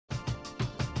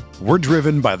We're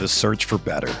driven by the search for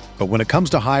better. But when it comes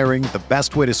to hiring, the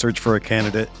best way to search for a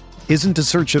candidate isn't to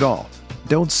search at all.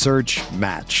 Don't search,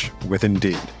 match with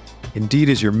Indeed. Indeed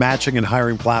is your matching and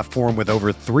hiring platform with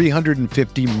over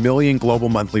 350 million global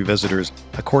monthly visitors,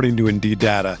 according to Indeed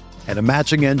data, and a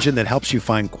matching engine that helps you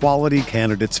find quality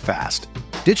candidates fast.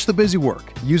 Ditch the busy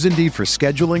work. Use Indeed for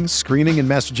scheduling, screening, and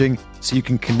messaging so you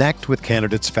can connect with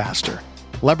candidates faster.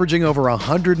 Leveraging over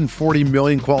 140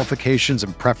 million qualifications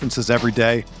and preferences every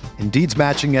day, Indeed's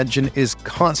matching engine is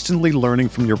constantly learning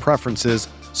from your preferences,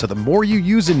 so the more you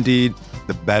use Indeed,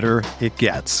 the better it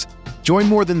gets. Join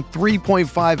more than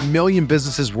 3.5 million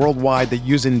businesses worldwide that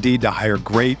use Indeed to hire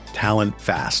great talent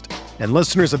fast. And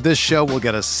listeners of this show will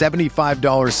get a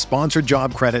 $75 sponsored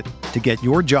job credit to get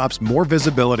your jobs more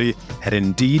visibility at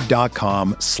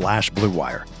Indeed.com/Blue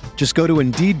Wire. Just go to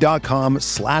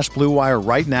Indeed.com/Blue Wire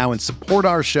right now and support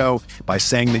our show by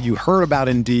saying that you heard about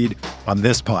Indeed on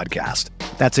this podcast.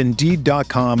 That's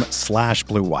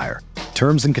Indeed.com/Blue Wire.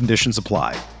 Terms and conditions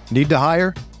apply. Need to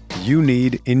hire? You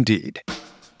need Indeed.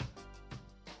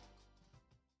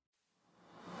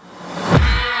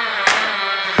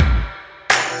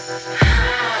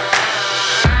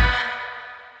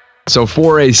 So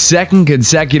for a second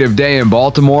consecutive day in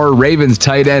Baltimore, Ravens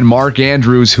tight end Mark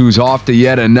Andrews, who's off to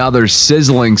yet another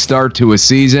sizzling start to a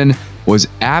season, was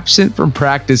absent from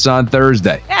practice on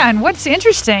Thursday. Yeah, and what's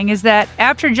interesting is that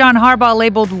after John Harbaugh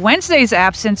labeled Wednesday's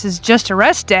absence as just a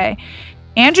rest day,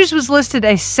 Andrews was listed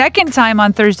a second time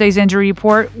on Thursday's injury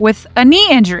report with a knee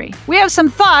injury. We have some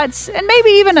thoughts and maybe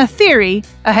even a theory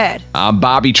ahead. I'm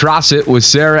Bobby Trossett with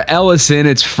Sarah Ellison.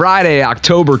 It's Friday,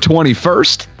 October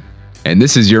 21st. And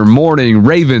this is your morning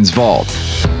Ravens Vault.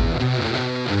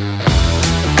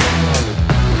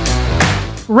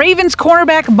 Ravens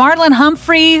cornerback Marlon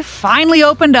Humphrey finally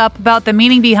opened up about the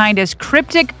meaning behind his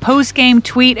cryptic post-game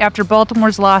tweet after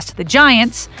Baltimore's loss to the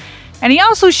Giants. And he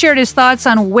also shared his thoughts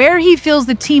on where he feels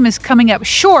the team is coming up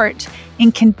short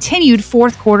in continued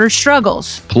fourth quarter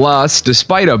struggles. Plus,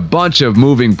 despite a bunch of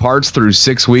moving parts through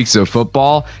 6 weeks of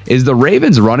football, is the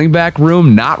Ravens running back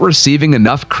room not receiving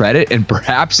enough credit and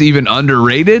perhaps even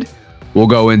underrated? We'll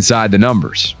go inside the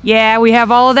numbers. Yeah, we have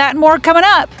all of that and more coming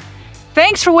up.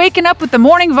 Thanks for waking up with the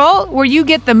Morning Vault, where you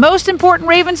get the most important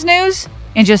Ravens news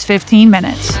in just 15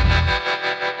 minutes.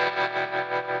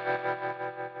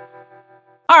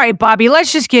 All right, Bobby,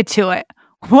 let's just get to it.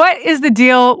 What is the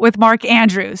deal with Mark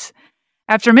Andrews?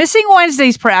 After missing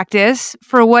Wednesday's practice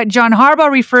for what John Harbaugh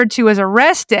referred to as a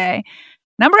rest day,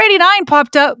 number 89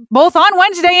 popped up both on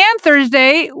Wednesday and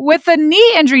Thursday with a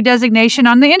knee injury designation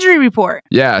on the injury report.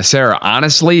 Yeah, Sarah,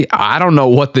 honestly, I don't know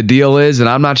what the deal is, and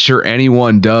I'm not sure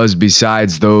anyone does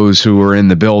besides those who were in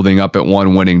the building up at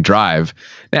one winning drive.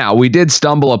 Now, we did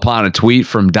stumble upon a tweet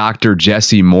from Dr.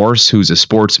 Jesse Morse, who's a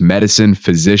sports medicine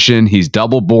physician. He's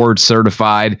double board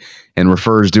certified and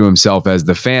refers to himself as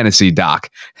the fantasy doc.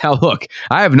 Now, look,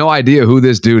 I have no idea who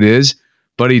this dude is,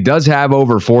 but he does have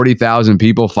over 40,000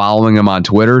 people following him on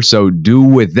Twitter, so do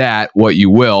with that what you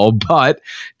will. But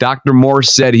Dr.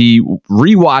 Morse said he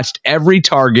rewatched every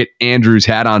target Andrews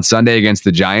had on Sunday against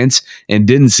the Giants and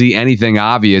didn't see anything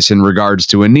obvious in regards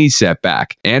to a knee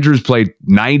setback. Andrews played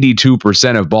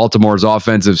 92% of Baltimore's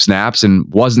offensive snaps and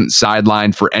wasn't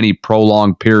sidelined for any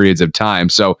prolonged periods of time,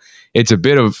 so it's a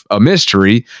bit of a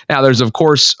mystery. Now, there's, of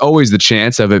course, always the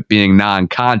chance of it being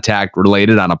non-contact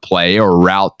related on a play or a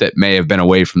route that may have been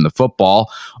away from the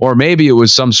football, or maybe it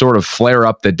was some sort of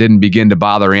flare-up that didn't begin to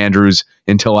bother Andrews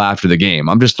until after the game.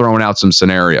 I'm just throwing out some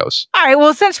scenarios. All right,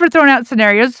 well, since we're throwing out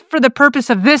scenarios, for the purpose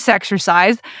of this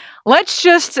exercise, let's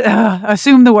just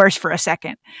assume the worst for a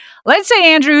second. Let's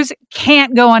say Andrews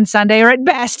can't go on Sunday, or at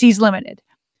best, he's limited.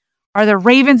 Are the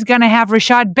Ravens going to have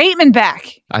Rashad Bateman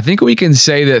back? I think we can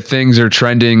say that things are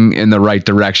trending in the right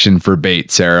direction for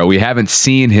Bates, Sarah. We haven't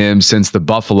seen him since the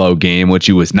Buffalo game, which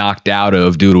he was knocked out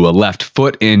of due to a left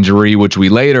foot injury, which we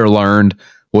later learned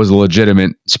was a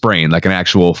legitimate sprain, like an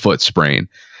actual foot sprain.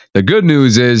 The good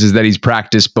news is that he's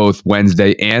practiced both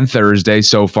Wednesday and Thursday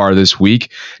so far this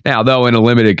week. Now, though, in a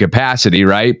limited capacity,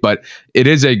 right? But it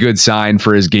is a good sign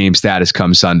for his game status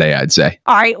come Sunday, I'd say.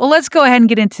 All right, well, let's go ahead and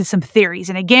get into some theories.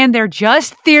 And again, they're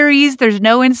just theories. There's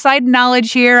no inside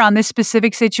knowledge here on this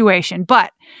specific situation.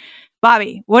 But,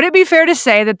 Bobby, would it be fair to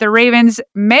say that the Ravens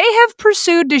may have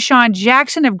pursued Deshaun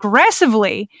Jackson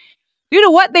aggressively due to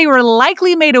what they were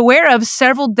likely made aware of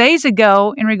several days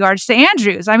ago in regards to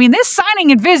Andrews. I mean, this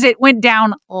signing and visit went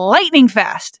down lightning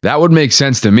fast. That would make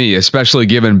sense to me, especially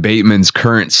given Bateman's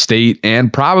current state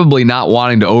and probably not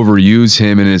wanting to overuse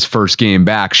him in his first game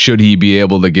back should he be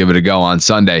able to give it a go on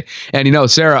Sunday. And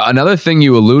Sarah, another thing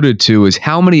you alluded to is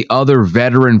how many other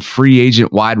veteran free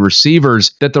agent wide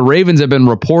receivers that the Ravens have been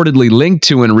reportedly linked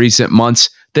to in recent months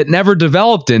that never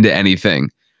developed into anything.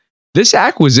 This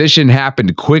acquisition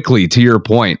happened quickly, to your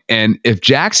point, and if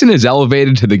Jackson is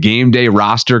elevated to the game day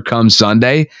roster come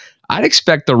Sunday, I'd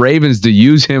expect the Ravens to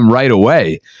use him right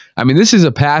away. I mean, this is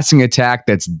a passing attack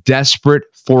that's desperate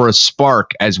for a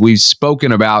spark, as we've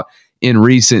spoken about in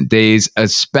recent days,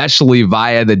 especially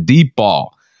via the deep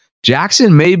ball.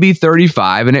 Jackson may be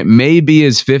 35, and it may be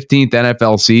his 15th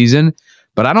NFL season,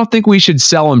 but I don't think we should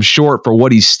sell him short for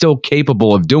what he's still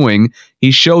capable of doing.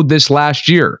 He showed this last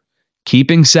year.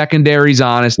 Keeping secondaries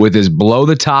honest with his blow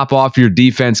the top off your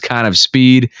defense kind of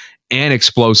speed and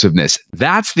explosiveness.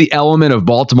 That's the element of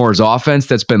Baltimore's offense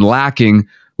that's been lacking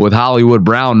with Hollywood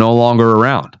Brown no longer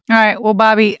around. All right. Well,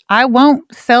 Bobby, I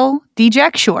won't sell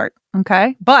D-Jack short.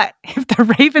 Okay. But if the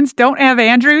Ravens don't have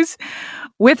Andrews,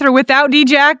 with or without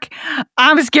D-Jack,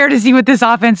 I'm scared to see what this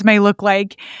offense may look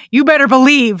like. You better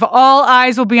believe all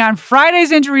eyes will be on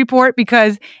Friday's injury report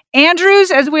because Andrews,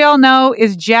 as we all know,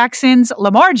 is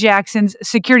Lamar Jackson's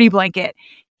security blanket.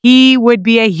 He would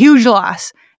be a huge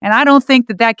loss, and I don't think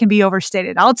that can be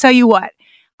overstated. I'll tell you what,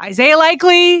 Isaiah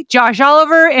Likely, Josh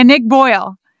Oliver, and Nick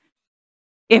Boyle.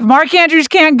 If Mark Andrews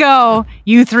can't go,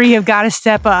 you three have got to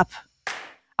step up.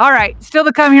 All right, still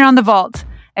to come here on The Vault.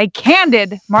 A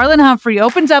candid Marlon Humphrey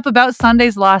opens up about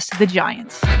Sunday's loss to the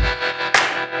Giants.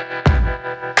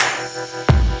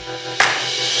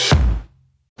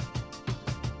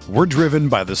 We're driven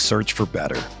by the search for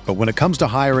better. But when it comes to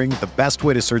hiring, the best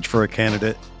way to search for a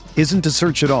candidate isn't to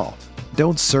search at all.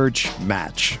 Don't search,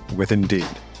 match with Indeed.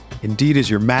 Indeed is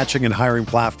your matching and hiring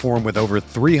platform with over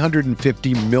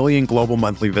 350 million global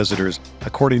monthly visitors,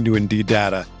 according to Indeed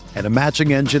data, and a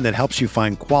matching engine that helps you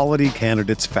find quality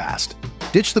candidates fast.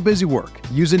 Ditch the busy work.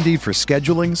 Use Indeed for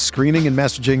scheduling, screening, and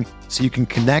messaging so you can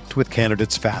connect with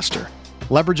candidates faster.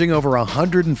 Leveraging over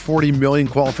 140 million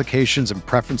qualifications and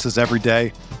preferences every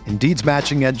day, Indeed's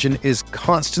matching engine is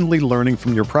constantly learning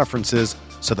from your preferences,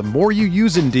 so the more you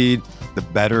use Indeed, the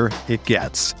better it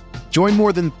gets. Join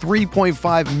more than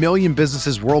 3.5 million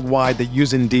businesses worldwide that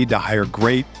use Indeed to hire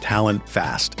great talent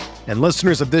fast. And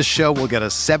listeners of this show will get a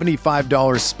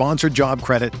 $75 sponsored job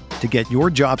credit to get your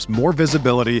jobs more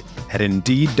visibility at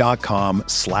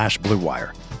Indeed.com/Blue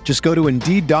Wire. Just go to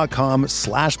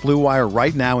Indeed.com/Blue Wire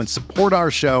right now and support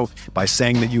our show by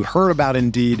saying that you heard about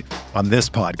Indeed on this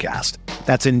podcast.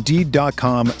 That's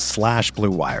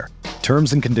Indeed.com/Blue Wire.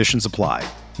 Terms and conditions apply.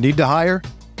 Need to hire?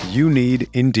 You need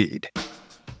Indeed.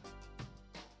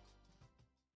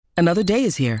 Another day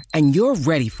is here, and you're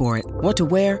ready for it. What to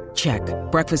wear? Check.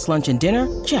 Breakfast, lunch, and dinner?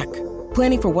 Check.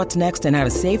 Planning for what's next and how to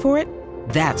save for it?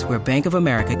 That's where Bank of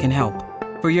America can help.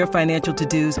 For your financial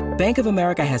to-dos, Bank of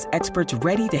America has experts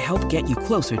ready to help get you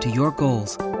closer to your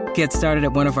goals. Get started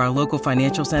at one of our local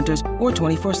financial centers or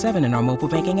 24/7 in our mobile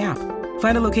banking app.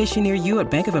 Find a location near you at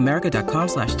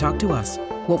bankofamerica.com/talktous.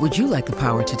 What would you like the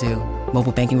power to do?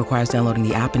 Mobile banking requires downloading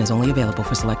the app and is only available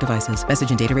for select devices.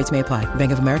 Message and data rates may apply.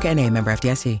 Bank of America NA, member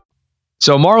FDIC.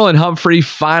 So Marlon Humphrey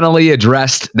finally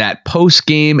addressed that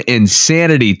post-game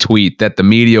insanity tweet that the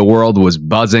media world was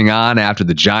buzzing on after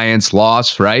the Giants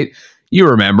loss, right? You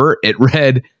remember, it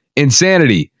read,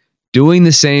 "Insanity, doing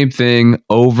the same thing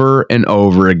over and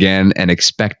over again and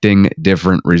expecting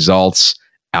different results."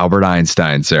 Albert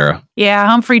Einstein, Sarah. Yeah,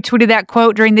 Humphrey tweeted that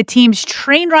quote during the team's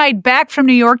train ride back from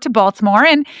New York to Baltimore,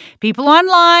 and people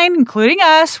online, including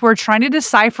us, were trying to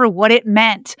decipher what it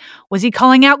meant. Was he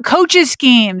calling out coaches'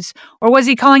 schemes? Or was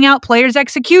he calling out players'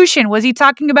 execution? Was he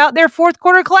talking about their fourth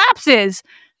quarter collapses?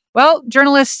 Well,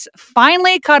 journalists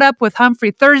finally caught up with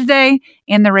Humphrey Thursday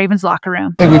in the Ravens locker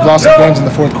room. I think we've lost some games in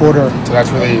the fourth quarter, so that's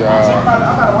really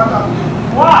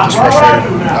just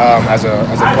frustrating as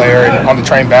a player. And on the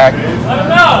train back,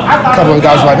 a couple of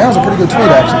guys were like, "Man, that was a pretty good tweet,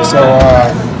 actually." So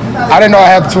I didn't know I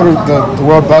had the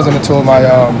world buzzing until my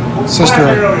sister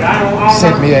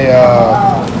sent me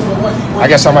I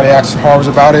guess somebody asked Harvard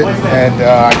about it, and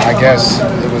I guess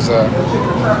it was a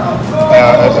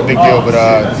big deal. But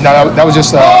no, that was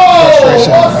just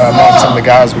frustration among some of the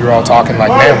guys. We were all talking like,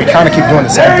 man, we kind of keep doing the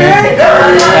same thing.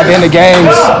 At the end of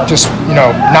games, just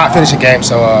not finishing games.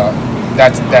 So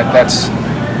that's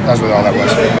That's really all that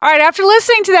was. All right, after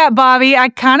listening to that, Bobby, I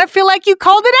kind of feel like you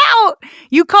called it out.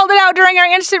 You called it out during our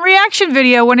instant reaction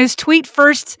video when his tweet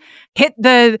first hit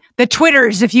the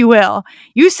Twitters, if you will.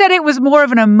 You said it was more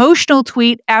of an emotional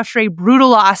tweet after a brutal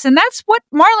loss, and that's what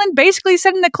Marlon basically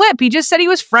said in the clip. He just said he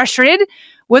was frustrated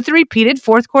with the repeated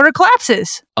fourth quarter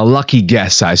collapses. A lucky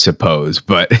guess, I suppose.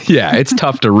 But yeah, it's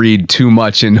tough to read too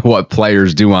much into what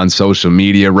players do on social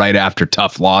media right after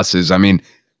tough losses. I mean,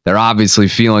 they're obviously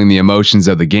feeling the emotions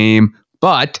of the game,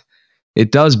 but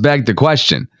it does beg the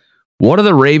question. What are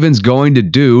the Ravens going to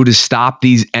do to stop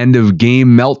these end-of-game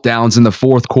meltdowns in the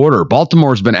fourth quarter?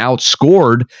 Baltimore's been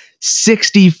outscored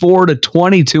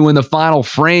 64-22 in the final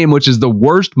frame, which is the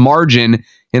worst margin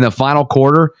in the final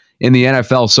quarter in the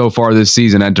NFL so far this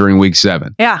season entering week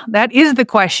 7. Yeah, that is the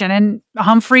question. And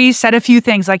Humphrey said a few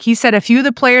things. Like he said, a few of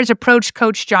the players approached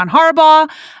Coach John Harbaugh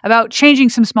about changing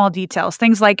some small details,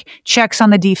 things like checks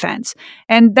on the defense.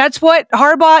 And that's what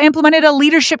Harbaugh implemented a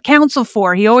leadership council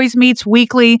for. He always meets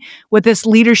weekly with this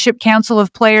leadership council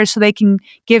of players so they can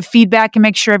give feedback and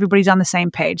make sure everybody's on the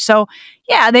same page. So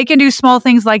yeah, they can do small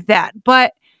things like that.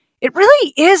 But it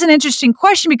really is an interesting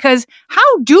question because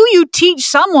how do you teach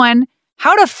someone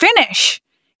how to finish?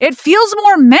 It feels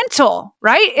more mental,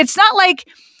 right? It's not like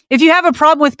if you have a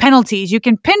problem with penalties, you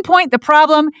can pinpoint the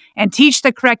problem and teach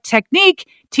the correct technique,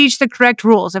 teach the correct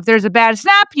rules. If there's a bad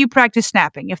snap, you practice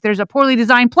snapping. If there's a poorly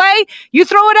designed play, you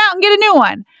throw it out and get a new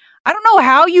one. I don't know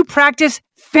how you practice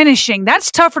finishing.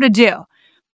 That's tougher to do.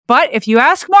 But if you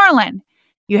ask Marlon,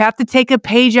 you have to take a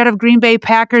page out of Green Bay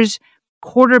Packers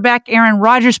quarterback Aaron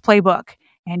Rodgers' playbook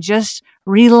and just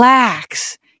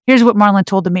relax. Here's what Marlon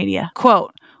told the media.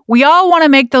 Quote, "We all want to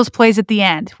make those plays at the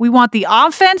end. We want the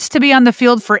offense to be on the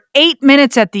field for 8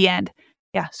 minutes at the end."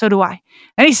 Yeah, so do I.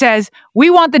 And he says, "We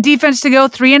want the defense to go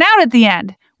 3 and out at the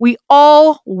end. We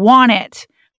all want it."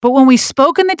 But when we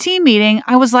spoke in the team meeting,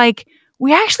 I was like,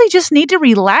 we actually just need to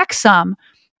relax some.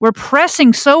 We're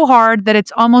pressing so hard that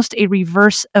it's almost a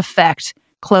reverse effect.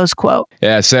 Close quote.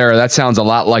 Yeah, Sarah, that sounds a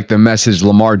lot like the message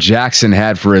Lamar Jackson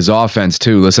had for his offense,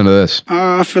 too. Listen to this.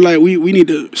 I feel like we need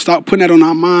to stop putting that on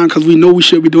our mind because we know we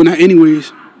should be doing that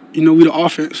anyways. You know, we the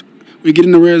offense. We get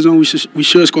in the red zone, we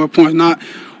should score points, not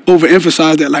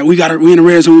overemphasize that, like, we in the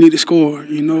red zone, we need to score,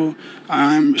 you know.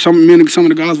 Some of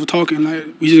the guys were talking, like,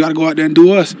 we just got to go out there and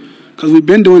do us because we've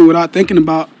been doing it without thinking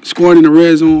about scoring in the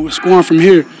red zone or scoring from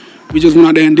here. We just went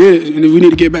out there and did it, and we need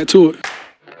to get back to it.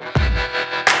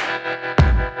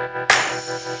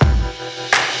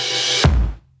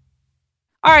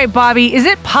 All right, Bobby, is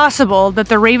it possible that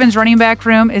the Ravens running back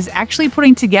room is actually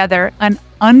putting together an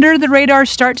under-the-radar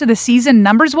start to the season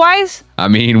numbers-wise? I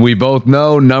mean, we both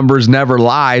know numbers never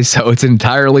lie, so it's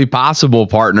entirely possible,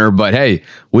 partner. But hey,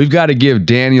 we've got to give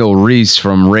Daniel Reese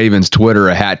from Ravens Twitter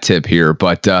a hat tip here.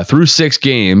 But through 6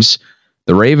 games,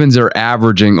 the Ravens are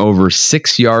averaging over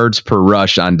 6 yards per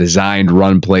rush on designed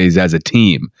run plays as a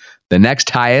team. The next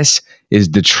highest is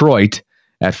Detroit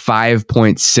at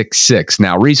 5.66.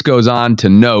 Now, Reese goes on to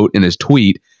note in his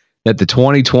tweet that the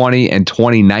 2020 and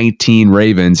 2019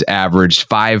 Ravens averaged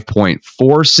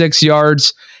 5.46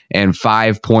 yards and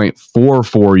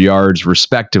 5.44 yards,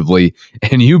 respectively.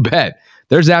 And you bet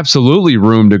there's absolutely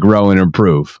room to grow and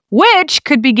improve. Which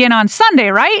could begin on Sunday,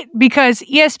 right? Because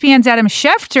ESPN's Adam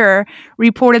Schefter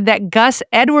reported that Gus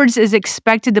Edwards is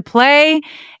expected to play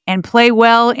and play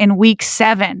well in week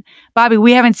 7. Bobby,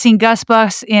 we haven't seen Gus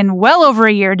Bus in well over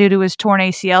a year due to his torn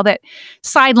ACL that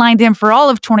sidelined him for all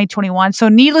of 2021. So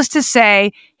needless to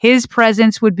say, his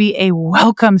presence would be a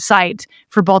welcome sight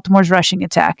for Baltimore's rushing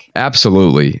attack.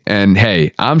 Absolutely. And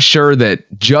hey, I'm sure that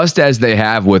just as they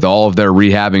have with all of their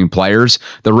rehabbing players,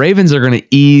 the Ravens are going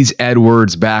to ease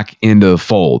Edwards back into the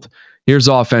fold. Here's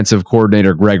offensive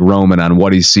coordinator Greg Roman on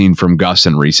what he's seen from Gus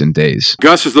in recent days.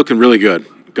 Gus is looking really good.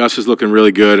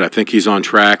 I think he's on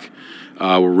track.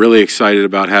 We're really excited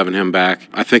about having him back.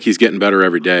 I think he's getting better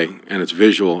every day, and it's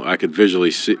visual. I could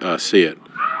visually see it.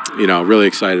 You know, really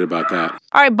excited about that.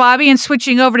 All right, Bobby, and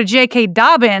switching over to J.K.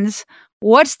 Dobbins,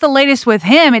 what's the latest with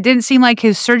him? It didn't seem like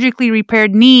his surgically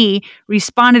repaired knee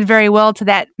responded very well to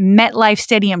that MetLife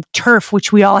Stadium turf,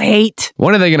 which we all hate.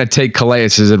 When are they going to take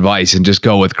Calais' advice and just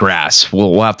go with grass?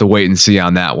 We'll have to wait and see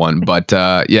on that one. But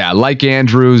yeah, like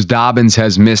Andrews, Dobbins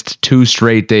has missed 2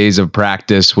 straight days of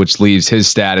practice, which leaves his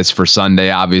status for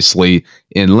Sunday, obviously,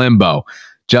 in limbo.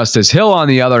 Justice Hill, on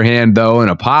the other hand, though, in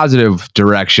a positive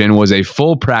direction, was a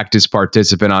full practice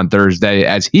participant on Thursday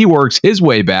as he works his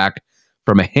way back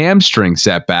from a hamstring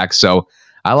setback. So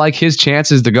I like his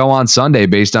chances to go on Sunday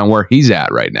based on where he's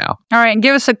at right now. All right, and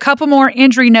give us a couple more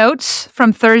injury notes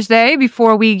from Thursday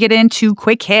before we get into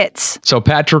quick hits. So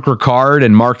Patrick Ricard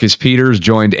and Marcus Peters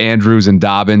joined Andrews and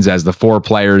Dobbins as the 4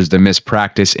 players to miss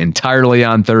practice entirely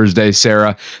on Thursday,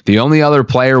 Sarah. The only other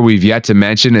player we've yet to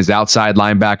mention is outside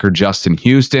linebacker Justin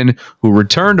Houston, who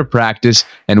returned to practice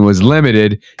and was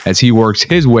limited as he works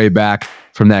his way back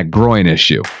from that groin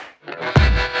issue.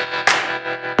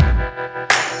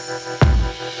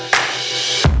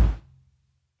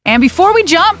 And before we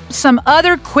jump, some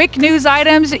other quick news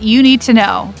items you need to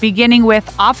know, beginning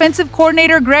with offensive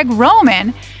coordinator Greg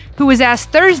Roman, who was asked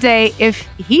Thursday if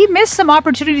he missed some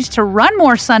opportunities to run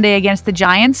more Sunday against the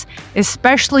Giants,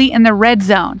 especially in the red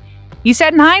zone. He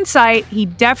said in hindsight, he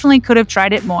definitely could have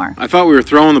tried it more. I thought we were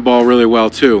throwing the ball really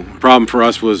well, too. Problem for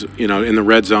us was, in the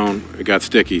red zone, it got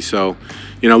sticky. So,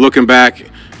 looking back,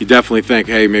 you definitely think,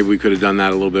 hey, maybe we could have done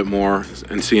that a little bit more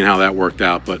and seeing how that worked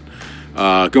out. But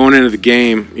going into the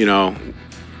game,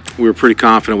 we were pretty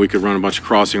confident we could run a bunch of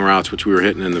crossing routes, which we were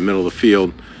hitting in the middle of the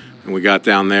field. And we got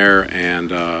down there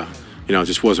and, it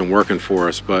just wasn't working for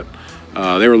us. But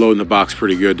they were loading the box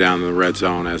pretty good down in the red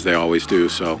zone, as they always do.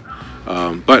 So,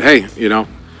 but hey, you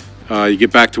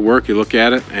get back to work, you look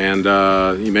at it, and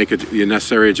you make the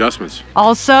necessary adjustments.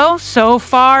 Also, so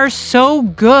far, so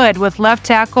good with left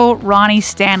tackle Ronnie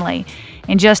Stanley.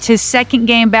 In just his second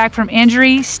game back from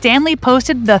injury, Stanley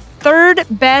posted the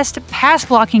 3rd best pass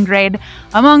blocking grade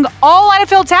among all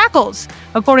NFL tackles,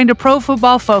 according to Pro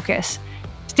Football Focus.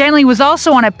 Stanley was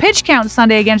also on a pitch count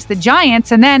Sunday against the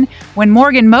Giants, and then when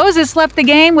Morgan Moses left the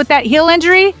game with that heel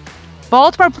injury,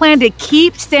 Baltimore planned to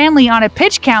keep Stanley on a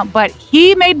pitch count, but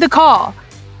he made the call.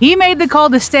 He made the call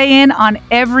to stay in on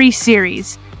every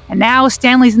series. And now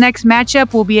Stanley's next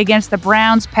matchup will be against the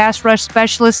Browns pass rush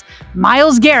specialist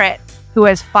Myles Garrett, who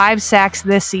has 5 sacks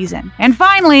this season. And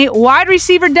finally, wide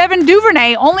receiver Devin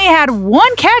Duvernay only had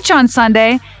 1 catch on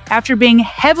Sunday after being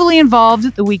heavily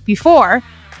involved the week before,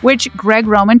 which Greg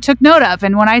Roman took note of.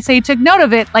 And when I say took note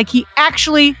of it, like he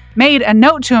actually made a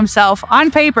note to himself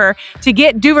on paper to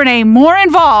get Duvernay more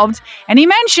involved. And he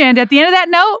mentioned at the end of that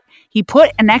note, he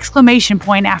put an exclamation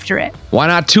point after it. Why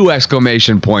not 2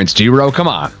 exclamation points, G-Ro? Come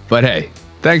on. But hey,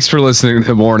 thanks for listening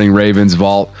to Morning Ravens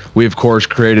Vault. We, of course,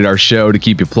 created our show to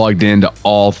keep you plugged into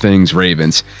all things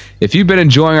Ravens. If you've been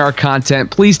enjoying our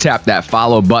content, please tap that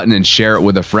follow button and share it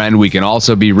with a friend. We can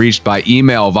also be reached by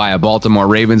email via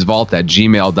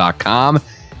BaltimoreRavensVault@gmail.com.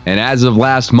 And as of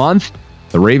last month,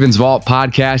 the Ravens Vault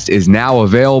podcast is now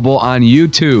available on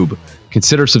YouTube.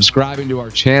 Consider subscribing to our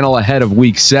channel ahead of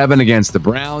Week 7 against the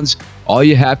Browns. All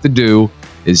you have to do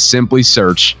is simply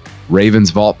search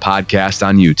Ravens Vault Podcast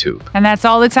on YouTube. And that's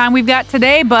all the time we've got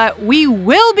today, but we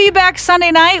will be back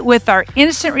Sunday night with our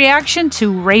instant reaction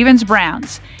to Ravens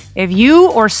Browns. If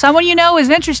you or someone you know is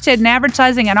interested in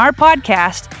advertising on our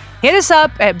podcast, hit us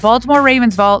up at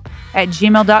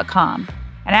BaltimoreRavensVault@gmail.com.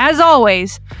 And as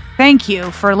always, thank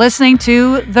you for listening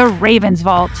to the Ravens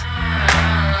Vault.